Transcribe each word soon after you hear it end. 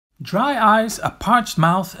Dry eyes, a parched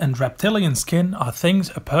mouth and reptilian skin are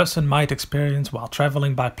things a person might experience while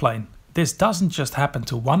traveling by plane. This doesn't just happen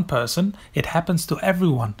to one person, it happens to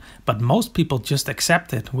everyone, but most people just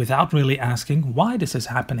accept it without really asking why this is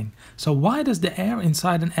happening. So why does the air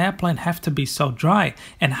inside an airplane have to be so dry,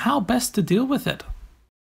 and how best to deal with it?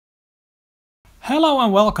 Hello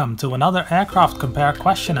and welcome to another Aircraft Compare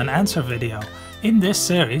question and answer video. In this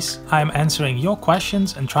series, I am answering your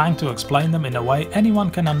questions and trying to explain them in a way anyone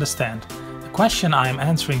can understand. The question I am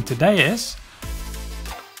answering today is: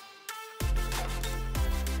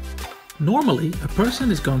 normally, a person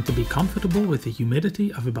is going to be comfortable with a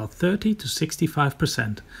humidity of about 30 to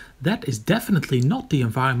 65%. That is definitely not the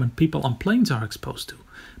environment people on planes are exposed to.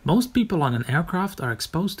 Most people on an aircraft are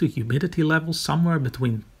exposed to humidity levels somewhere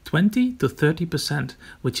between 20 to 30%,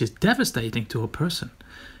 which is devastating to a person.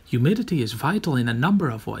 Humidity is vital in a number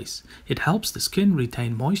of ways. It helps the skin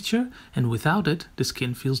retain moisture, and without it, the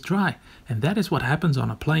skin feels dry. And that is what happens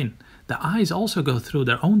on a plane. The eyes also go through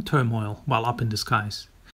their own turmoil while up in the skies.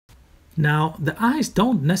 Now, the eyes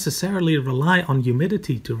don't necessarily rely on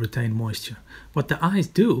humidity to retain moisture. What the eyes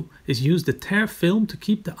do is use the tear film to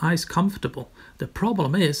keep the eyes comfortable. The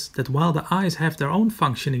problem is that while the eyes have their own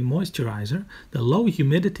functioning moisturizer, the low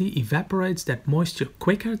humidity evaporates that moisture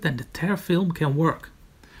quicker than the tear film can work.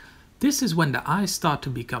 This is when the eyes start to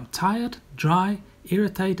become tired, dry,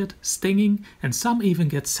 irritated, stinging, and some even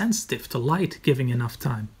get sensitive to light given enough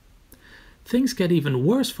time. Things get even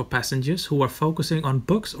worse for passengers who are focusing on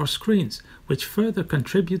books or screens, which further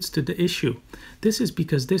contributes to the issue. This is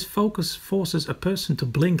because this focus forces a person to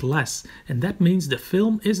blink less, and that means the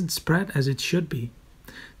film isn't spread as it should be.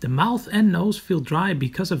 The mouth and nose feel dry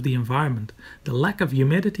because of the environment. The lack of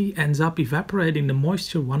humidity ends up evaporating the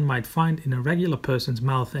moisture one might find in a regular person's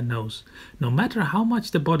mouth and nose. No matter how much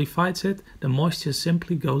the body fights it, the moisture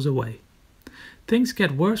simply goes away. Things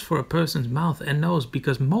get worse for a person's mouth and nose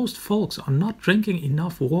because most folks are not drinking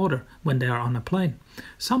enough water when they are on a plane.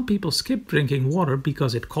 Some people skip drinking water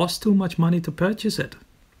because it costs too much money to purchase it.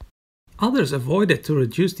 Others avoid it to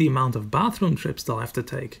reduce the amount of bathroom trips they'll have to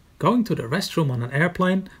take. Going to the restroom on an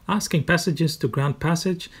airplane, asking passengers to grant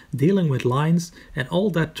passage, dealing with lines, and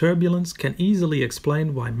all that turbulence can easily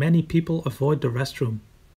explain why many people avoid the restroom.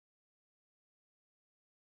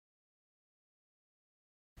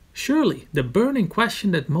 Surely, the burning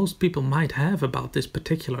question that most people might have about this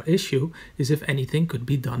particular issue is if anything could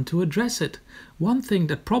be done to address it. One thing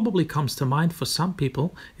that probably comes to mind for some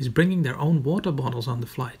people is bringing their own water bottles on the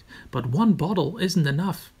flight, but one bottle isn't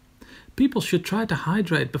enough. People should try to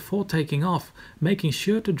hydrate before taking off, making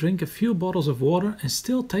sure to drink a few bottles of water and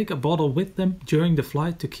still take a bottle with them during the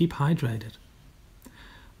flight to keep hydrated.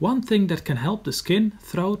 One thing that can help the skin,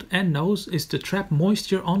 throat and nose is to trap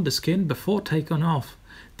moisture on the skin before taking off.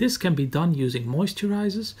 This can be done using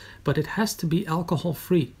moisturizers, but it has to be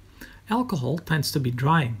alcohol-free. Alcohol tends to be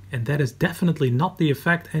drying, and that is definitely not the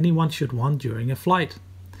effect anyone should want during a flight.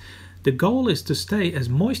 The goal is to stay as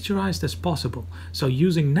moisturized as possible, so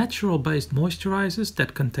using natural-based moisturizers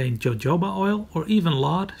that contain jojoba oil or even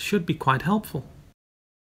lard should be quite helpful.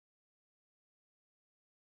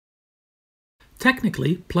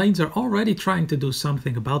 Technically, planes are already trying to do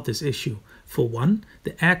something about this issue. For one,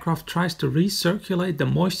 the aircraft tries to recirculate the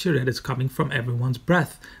moisture that is coming from everyone's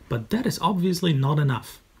breath, but that is obviously not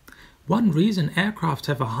enough. One reason aircraft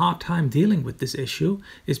have a hard time dealing with this issue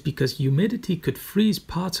is because humidity could freeze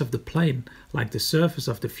parts of the plane, like the surface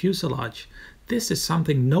of the fuselage. This is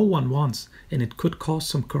something no one wants, and it could cause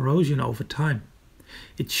some corrosion over time.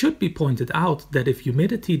 It should be pointed out that if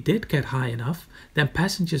humidity did get high enough, then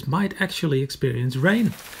passengers might actually experience rain.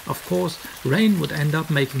 Of course, rain would end up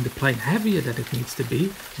making the plane heavier than it needs to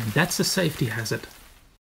be, and that's a safety hazard.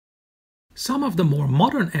 Some of the more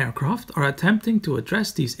modern aircraft are attempting to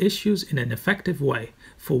address these issues in an effective way.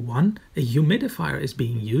 For one, a humidifier is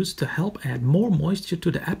being used to help add more moisture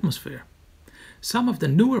to the atmosphere. Some of the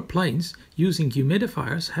newer planes using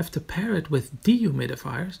humidifiers have to pair it with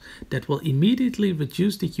dehumidifiers that will immediately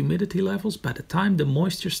reduce the humidity levels by the time the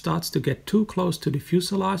moisture starts to get too close to the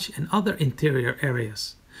fuselage and other interior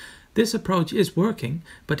areas. This approach is working,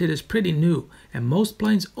 but it is pretty new, and most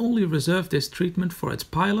planes only reserve this treatment for its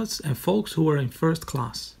pilots and folks who are in first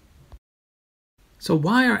class. So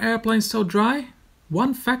why are airplanes so dry?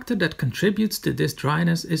 One factor that contributes to this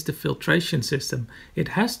dryness is the filtration system. It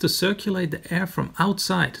has to circulate the air from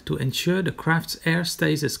outside to ensure the craft's air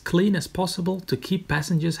stays as clean as possible to keep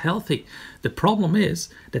passengers healthy. The problem is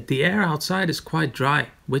that the air outside is quite dry,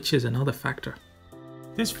 which is another factor.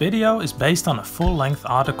 This video is based on a full-length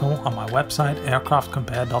article on my website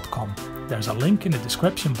aircraftcompare.com. There's a link in the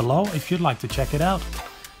description below if you'd like to check it out.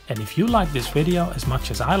 And if you like this video as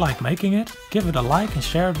much as I like making it, give it a like and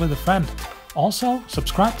share it with a friend. Also,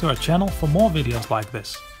 subscribe to our channel for more videos like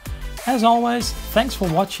this. As always, thanks for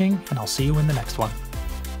watching and I'll see you in the next one.